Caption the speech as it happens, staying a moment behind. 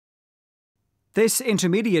This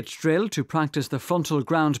intermediate drill to practice the frontal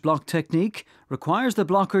ground block technique requires the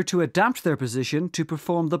blocker to adapt their position to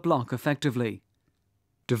perform the block effectively.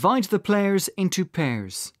 Divide the players into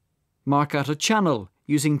pairs. Mark out a channel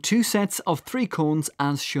using 2 sets of 3 cones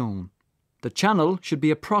as shown. The channel should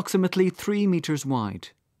be approximately 3 meters wide.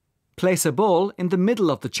 Place a ball in the middle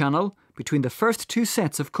of the channel between the first 2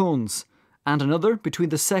 sets of cones and another between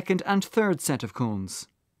the second and third set of cones.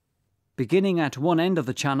 Beginning at one end of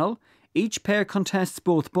the channel, each pair contests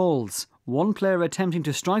both balls, one player attempting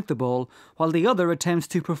to strike the ball while the other attempts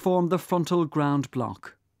to perform the frontal ground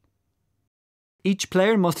block. Each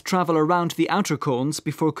player must travel around the outer cones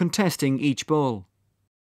before contesting each ball.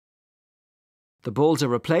 The balls are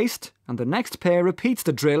replaced and the next pair repeats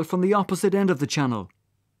the drill from the opposite end of the channel.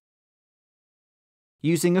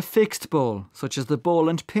 Using a fixed ball, such as the ball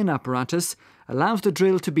and pin apparatus, allows the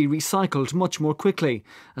drill to be recycled much more quickly,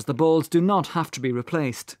 as the balls do not have to be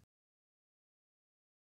replaced.